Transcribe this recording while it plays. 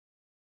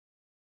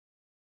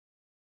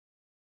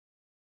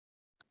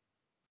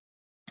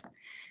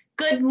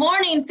Good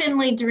morning,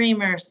 Findlay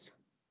Dreamers.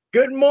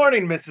 Good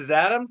morning, Mrs.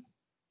 Adams.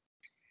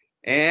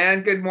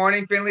 And good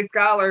morning, Findlay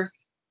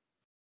Scholars.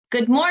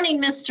 Good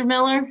morning, Mr.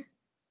 Miller.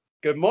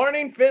 Good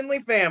morning,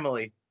 Findlay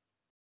family.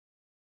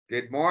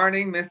 Good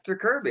morning, Mr.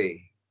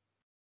 Kirby.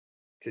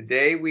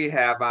 Today we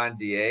have on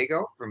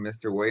Diego from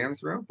Mr.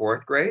 Williams' room,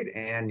 4th grade,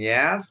 and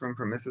Yaz from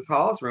Mrs.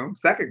 Hall's room,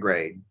 2nd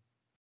grade.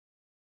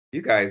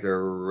 You guys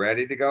are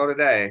ready to go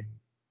today.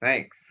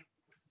 Thanks.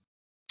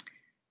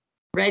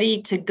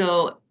 Ready to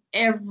go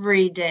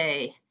every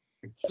day.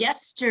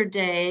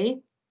 Yesterday,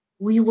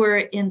 we were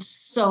in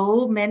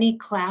so many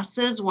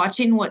classes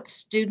watching what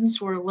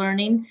students were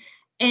learning,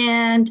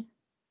 and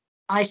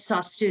I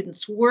saw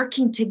students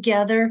working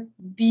together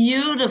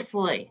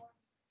beautifully,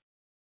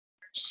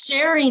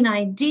 sharing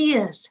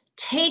ideas,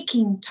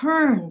 taking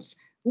turns,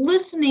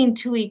 listening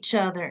to each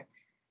other.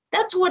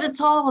 That's what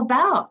it's all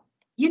about.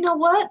 You know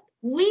what?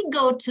 We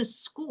go to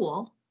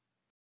school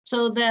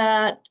so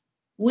that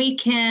we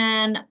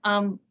can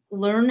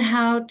learn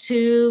how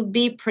to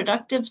be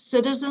productive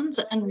citizens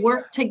and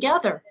work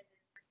together.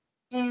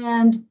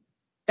 And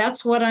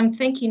that's what I'm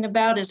thinking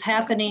about is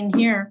happening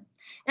here.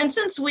 And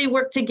since we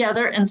work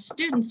together and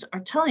students are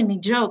telling me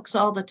jokes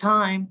all the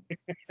time,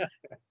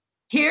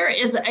 here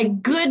is a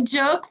good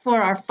joke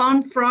for our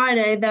Fun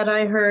Friday that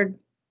I heard.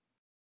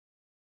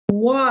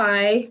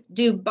 Why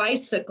do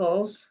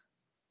bicycles,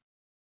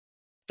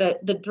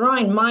 the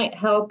drawing might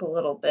help a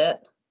little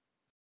bit.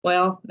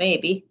 Well,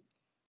 maybe.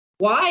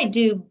 Why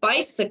do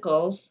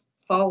bicycles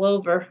fall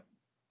over?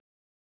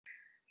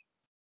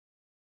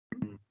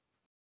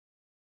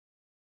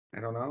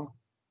 I don't know.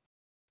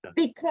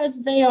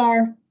 Because they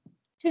are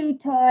too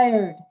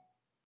tired.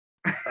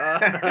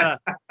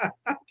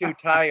 Too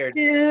tired.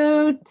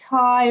 Too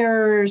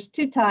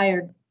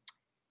tired.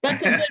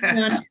 That's a good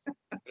one.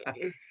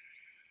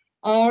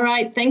 All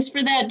right, thanks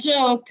for that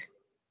joke.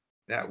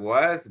 That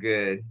was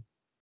good.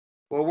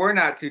 Well, we're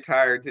not too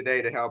tired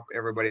today to help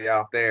everybody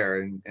out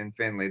there in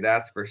Findlay,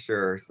 that's for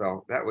sure.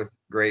 So that was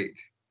great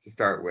to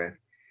start with.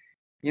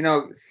 You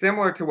know,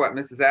 similar to what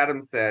Mrs.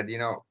 Adams said,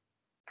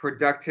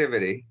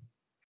 productivity.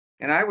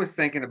 And I was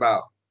thinking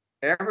about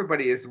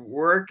everybody is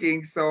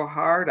working so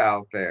hard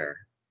out there.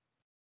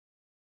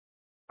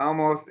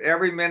 Almost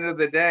every minute of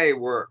the day,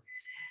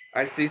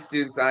 I see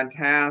students on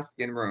task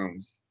in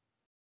rooms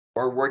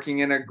or working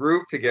in a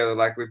group together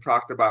like we've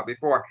talked about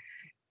before.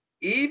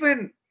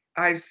 Even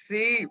I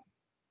see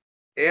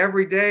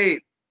every day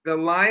the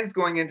lines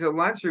going into the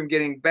lunchroom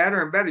getting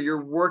better and better.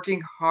 You're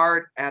working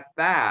hard at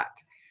that.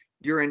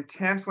 You're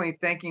intentionally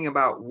thinking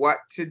about what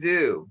to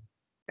do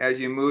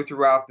as you move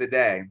throughout the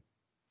day.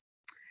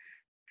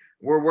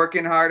 We're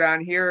working hard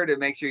on here to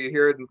make sure you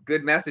hear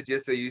good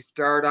messages so you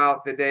start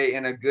out the day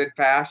in a good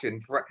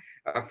fashion,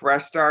 a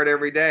fresh start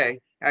every day.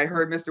 I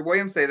heard Mr.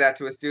 Williams say that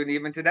to a student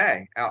even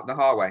today out in the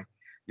hallway.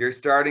 You're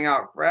starting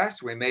out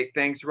fresh, we make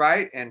things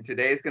right, and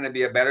today's going to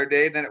be a better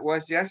day than it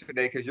was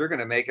yesterday because you're going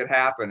to make it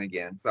happen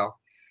again. So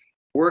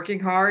working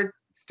hard,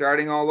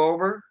 starting all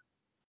over,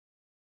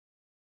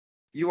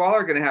 you all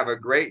are going to have a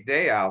great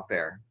day out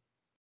there.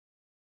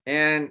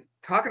 And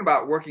talking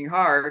about working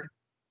hard,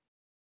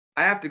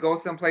 I have to go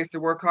someplace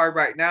to work hard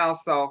right now,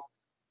 so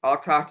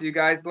I'll talk to you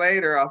guys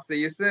later. I'll see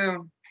you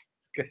soon.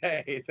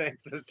 Okay,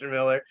 thanks, Mr.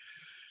 Miller.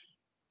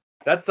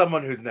 That's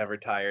someone who's never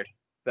tired.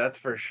 That's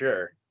for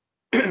sure.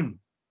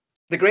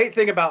 The great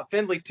thing about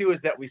Findlay, too,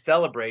 is that we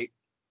celebrate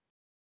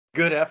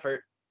good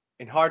effort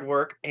and hard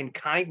work and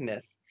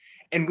kindness.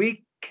 And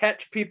we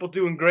catch people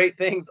doing great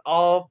things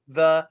all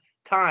the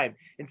time.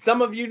 And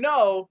some of you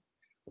know,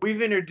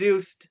 we've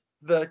introduced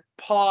the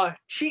PAW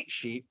cheat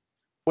sheet,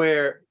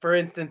 where, for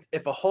instance,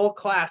 if a whole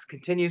class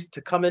continues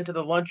to come into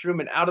the lunchroom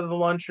and out of the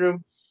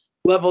lunchroom,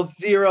 level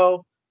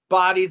 0,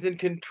 bodies in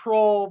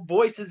control,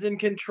 voices in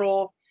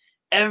control,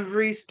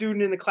 every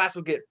student in the class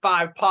will get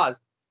 5 paws.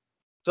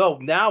 So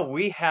now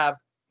we have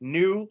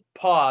new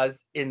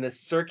paws in the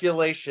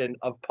circulation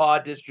of paw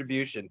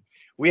distribution.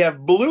 We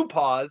have blue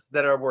paws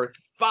that are worth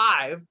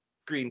 5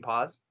 green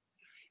paws,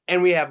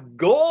 and we have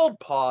gold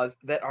paws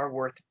that are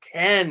worth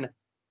 10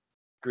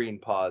 green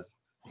paws.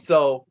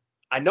 So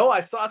I know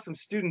I saw some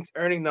students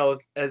earning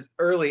those as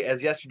early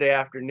as yesterday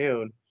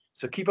afternoon.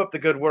 So keep up the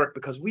good work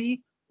because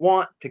we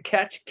want to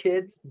catch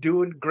kids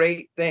doing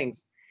great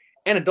things,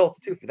 and adults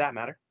too, for that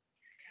matter.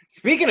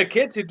 Speaking of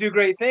kids who do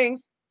great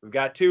things, we've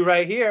got 2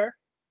 right here,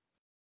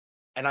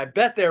 and I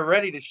bet they're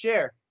ready to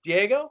share.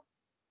 Diego?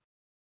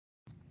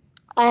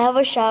 I have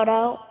a shout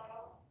out.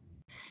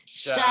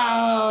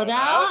 Shout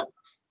out.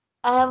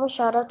 I have a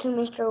shout out to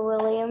Mr.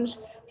 Williams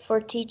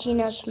for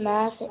teaching us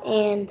math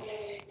and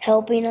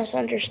helping us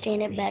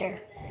understand it better.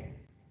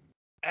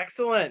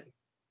 Excellent.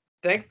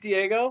 Thanks,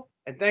 Diego,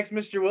 and thanks,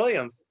 Mr.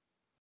 Williams.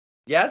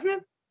 Yasmin?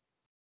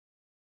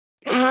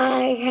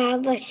 I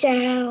have a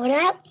shout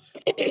out.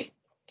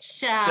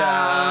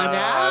 Shout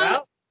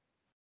out.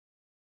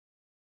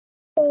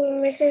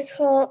 Mrs.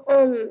 Hall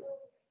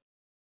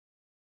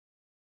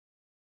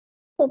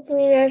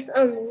helping us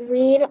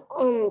read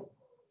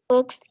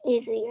books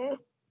easier.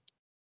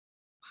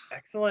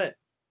 Excellent.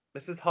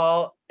 Mrs.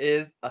 Hall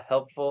is a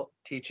helpful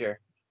teacher,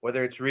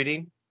 whether it's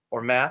reading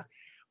or math,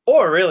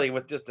 or really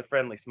with just a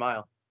friendly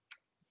smile.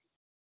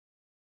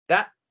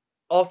 That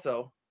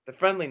also, the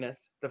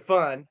friendliness, the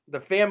fun, the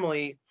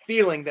family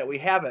feeling that we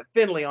have at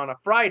Findlay on a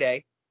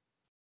Friday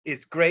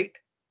is great,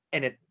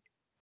 and it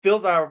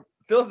fills our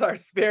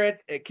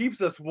spirits, it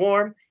keeps us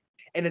warm,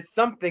 and it's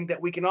something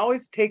that we can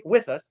always take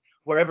with us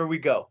wherever we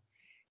go.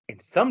 And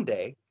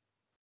someday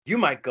you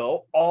might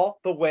go all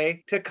the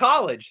way to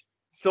college.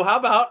 So how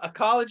about a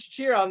college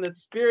cheer on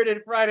this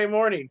spirited Friday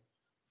morning?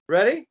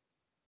 Ready?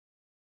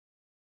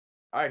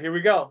 All right, here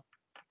we go.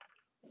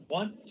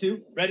 1,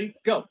 2, ready,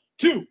 go.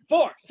 2,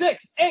 4,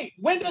 6, 8.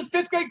 When does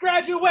 5th grade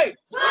graduate?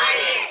 20,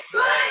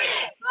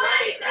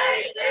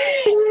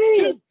 33.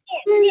 2,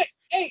 4, 6,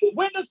 8.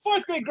 When does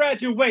 4th grade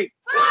graduate?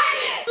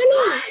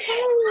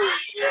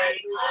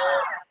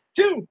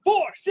 2,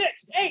 4,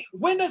 6, 8.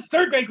 When does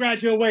 3rd grade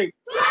graduate?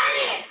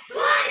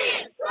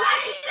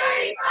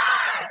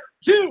 35.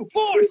 2,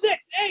 4,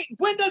 6, 8.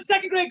 When does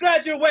 2nd grade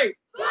graduate?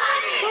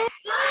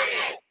 36.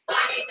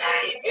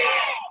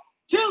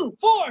 2,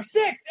 4,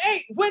 6,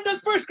 8. When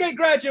does 1st grade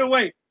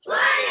graduate?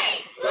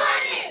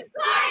 37.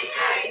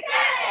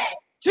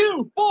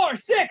 2, 4,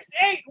 6,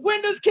 8.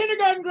 When does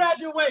kindergarten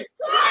graduate?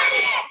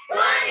 38.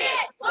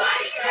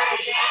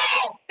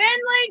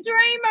 Findlay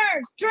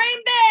Dreamers, dream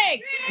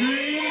big.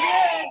 Dream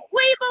big.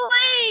 We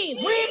believe.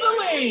 We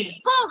believe.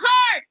 Full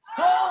hearts.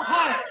 Whole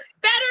hearts.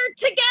 Better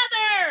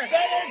together.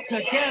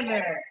 Better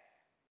together.